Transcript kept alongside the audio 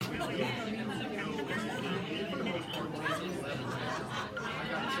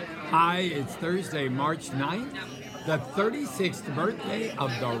Hi, it's Thursday, March 9th, the 36th birthday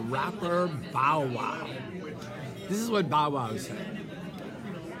of the rapper Bow Wow. This is what Bow Wow said.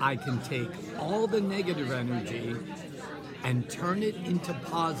 I can take all the negative energy and turn it into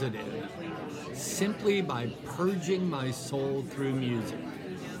positive simply by purging my soul through music.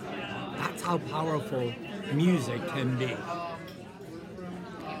 That's how powerful music can be.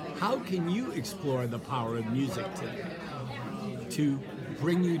 How can you explore the power of music today to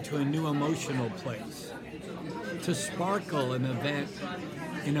bring you to a new emotional place, to sparkle an event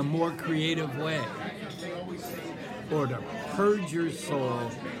in a more creative way, or to purge your soul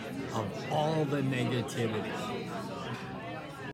of all the negativity?